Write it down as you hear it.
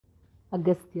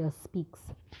Agastya speaks.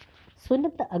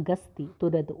 सुनत अगस्ति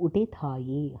तुरद उठे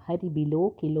थाये Hari below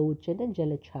किलोचन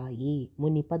जल छाये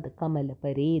मुनिपद कमल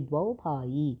परे द्वौ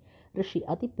भाई ऋषि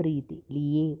अति प्रीति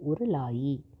लिए उर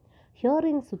लाई.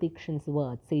 Hearing Sutikshan's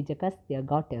words, sage Agastya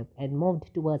got up and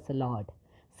moved towards the Lord.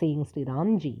 Seeing Sri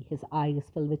Ramji, his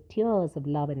eyes filled with tears of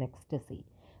love and ecstasy.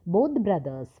 Both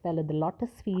brothers fell at the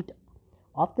lotus feet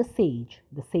of the sage.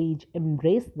 The sage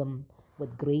embraced them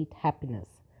with great happiness.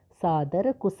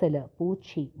 सादर कुशल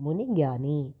पूछी मुनि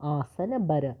ज्ञानी आसन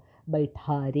बर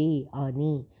बैठारे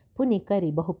आनी पुनि करि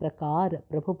बहु प्रकार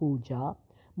प्रभु पूजा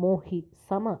मोहि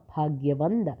सम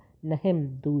भाग्यवंद नहिम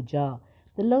दूजा.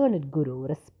 The learned Guru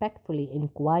respectfully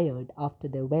inquired after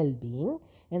their well-being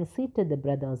and seated the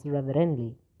brothers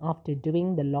reverently. After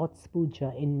doing the Lord's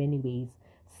puja in many ways,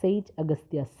 Sage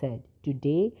Agastya said,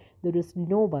 "Today there is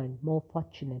no one more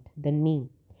fortunate than me.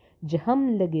 Jaham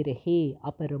lagi rahe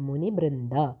apar muni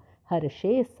brinda,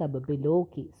 harshe sab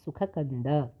biloki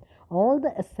sukhakanda." All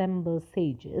the assembled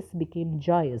sages became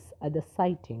joyous at the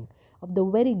sighting of the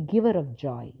very giver of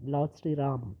joy, Lord Sri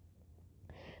Ram.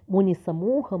 मुनि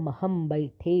समूह महम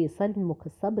बैठे सन्मुख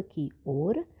सब की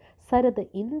ओर सरद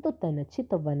इंदु तन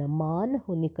चितवन मान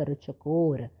हो निकर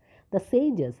चकोर. The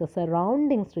sages are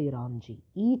surrounding Sri Ramji.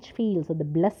 Each feels that the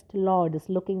blessed Lord is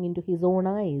looking into his own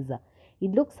eyes.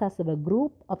 It looks as if a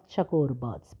group of chakor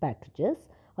birds, partridges,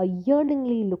 are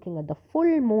yearningly looking at the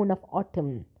full moon of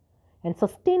autumn and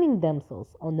sustaining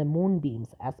themselves on the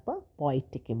moonbeams as per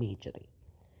poetic imagery.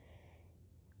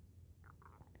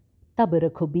 तब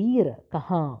रघुबीर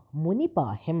कहाँ मुनि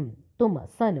पाहिम तुम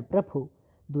सन प्रभु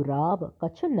दुराब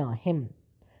कछु नाहिम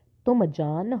तुम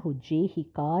जानहु जेहि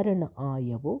कारण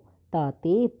आयवो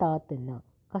ताते तात न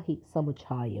कहि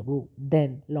समुझायवो.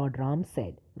 Then Lord Ram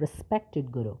said,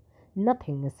 "Respected Guru,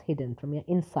 nothing is hidden from your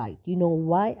insight. You know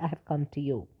why I have come to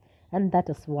you, and that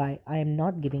is why I am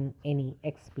not giving any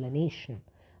explanation.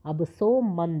 अब सो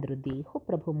मंद्र देहो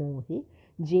प्रभु मोहि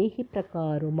जेहि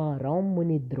प्रकारो माराम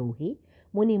मुनि द्रोही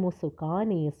मुनि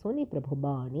मुसुकाने सुनि प्रभु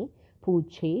बानी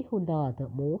पूछे हुनाद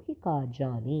मोहि का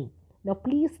जानी." Now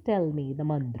please tell me the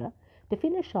mantra to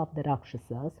finish off the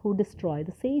Rakshasas who destroy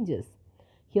the sages.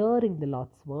 Hearing the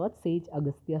Lord's words, Sage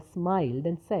Agastya smiled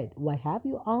and said, "Why have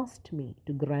you asked me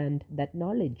to grant that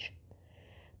knowledge?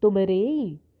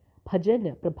 Tumare bhajan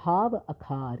prabhav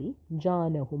akhari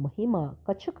janahu mahima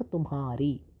kachak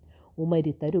tumhari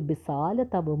umari taru bisal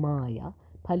tab maya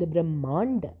Phal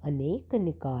Brahmand Anek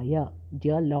Nikaya."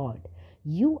 Dear Lord,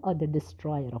 you are the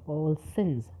destroyer of all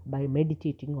sins. By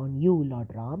meditating on you,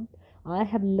 Lord Ram, I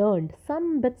have learned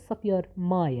some bits of your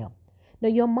Maya. Now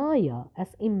your Maya, as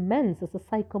immense as a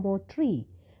sycamore tree,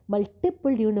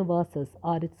 multiple universes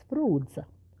are its fruits,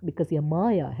 because your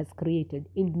Maya has created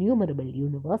innumerable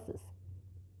universes.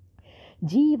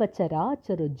 जीव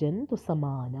चराचर जंतु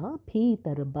समाना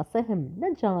भीतर बसहम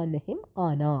न जानहिम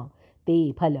आना ते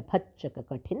फल भच्चक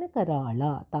कठिन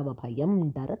कराला तव भयम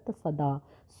डरत सदा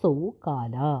so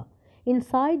kala.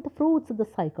 Inside the fruits of the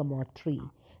sycamore tree,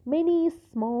 many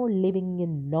small living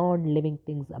and non-living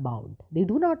things abound. They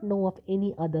do not know of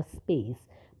any other space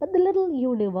but the little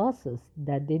universes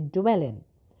that they dwell in.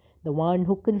 The one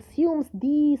who consumes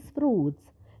these fruits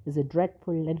is a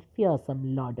dreadful and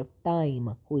fearsome Lord of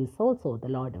Time, who is also the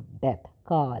Lord of Death,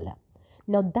 Kala.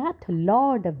 Now that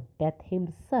Lord of Death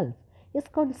himself is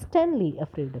constantly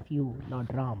afraid of you,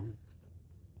 Lord Ram.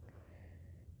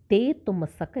 ते तुम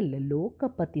सकल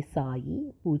लोकपति साई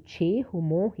पूछे who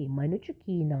मोहि मनुज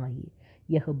की नाई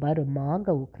यह बर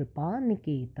मागव कृपा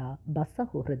निकेता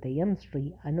बसहु हृदयम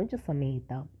श्री अनुज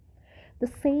समेता.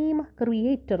 The same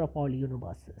creator of all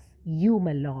universes, you,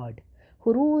 my Lord,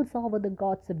 who rules over the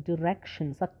gods of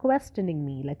directions, are questioning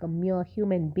me like a mere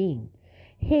human being.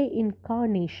 Hey,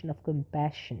 incarnation of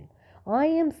compassion, I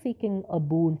am seeking a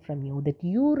boon from you, that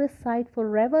you reside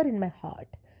forever in my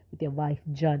heart with your wife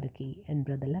Janaki and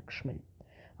brother Lakshman.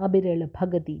 Abirala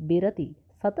Bhagati Birati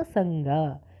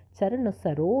Satasanga Charana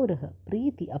Sarorah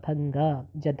Preeti Abhanga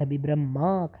Jadhabi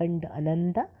Brahma Khand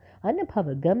Ananda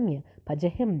Anubhava Gamya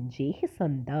Pajahim Jehi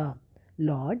Sanda.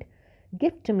 Lord,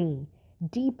 give to me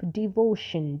deep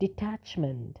devotion,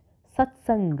 detachment,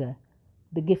 satsanga,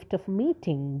 the gift of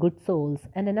meeting good souls,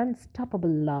 and an unstoppable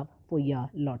love for your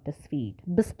lotus feet.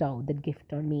 Bestow that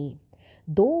gift on me.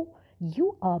 Though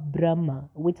you are Brahma,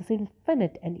 which is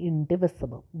infinite and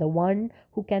indivisible, the one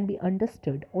who can be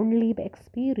understood only by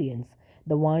experience,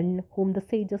 the one whom the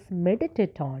sages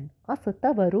meditate on,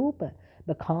 asatava rupa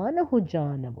bakhanahu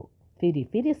janavu, firi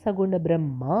firi saguna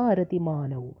brahmarati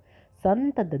manavu,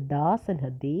 santad dasan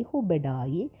dehu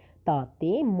bedai,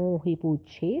 tate mohi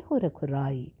puche ho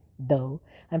rakhurai. Though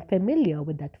I'm familiar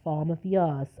with that form of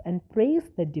yours and praise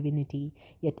the divinity,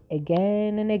 yet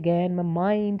again and again my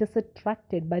mind is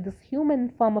attracted by this human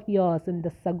form of yours in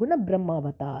the Saguna Brahma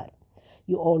avatar.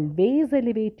 You always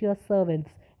elevate your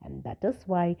servants, and that is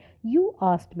why you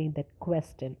asked me that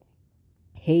question.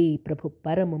 हे प्रभु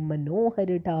परम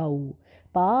मनोहर ढाऊ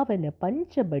पावन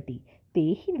पंचबटी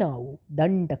तेहि नाऊ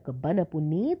दंडक बन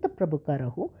पुनीत प्रभु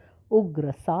करहु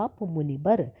उग्र shop मुनि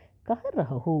बर कह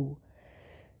रहु.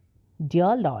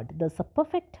 Dear Lord, there's a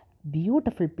perfect,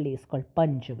 beautiful place called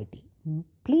Panchavati.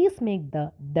 Please make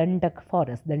the Dandak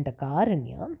forest,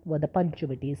 Dandakaranya, where the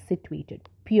Panchavati is situated,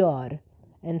 pure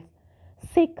and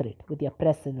sacred with your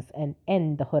presence and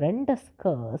end the horrendous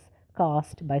curse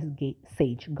cast by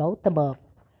sage Gautama.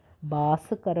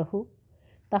 Basakarahu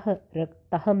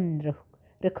taham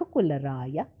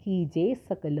रघुकुलराय कीजे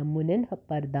सकल मुनिन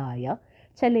परदाया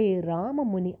चले राम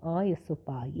मुनि आय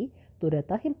सुपाई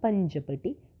तुरत ही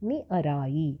पंजपटी ni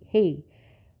arayi. Hey,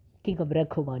 king of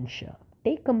Raghuvansha,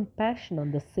 take compassion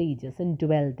on the sages and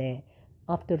dwell there.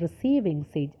 After receiving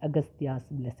sage Agastya's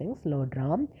blessings, Lord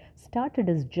Ram started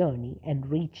his journey and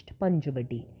reached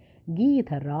Panjavati.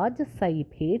 गीत राज सई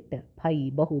भेट भई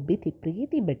बहु बिधि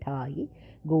प्रीति बिठाई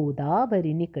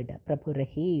गोदावरी निकट प्रभु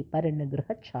रहे परन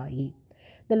गृह छाई.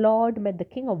 The Lord met the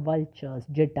king of vultures,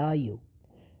 Jatayu.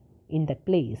 In that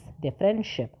place, their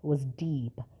friendship was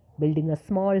deep. Building a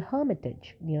small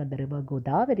hermitage near the river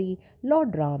Godavari,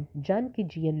 Lord Ram, Janki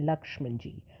ji and Lakshman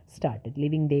ji started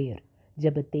living there.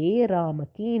 जब ते राम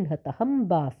कीन्ह तहम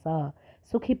बासा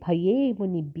सुखी भये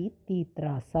मुनि बीती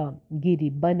त्रासा गिरि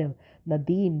बन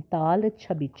नदीम ताल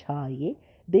छबि छाये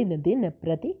दिन दिन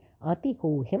प्रति अति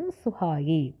होहिम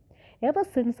सुहाये. Ever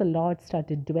since the Lord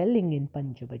started dwelling in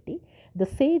Panjavati, the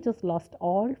sages lost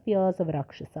all fears of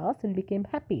Rakshasas and became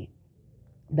happy.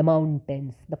 The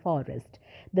mountains, the forest,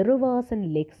 the rivers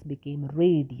and lakes became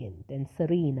radiant and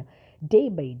serene. Day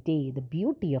by day, the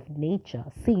beauty of nature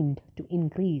seemed to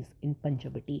increase in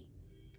Panjavati.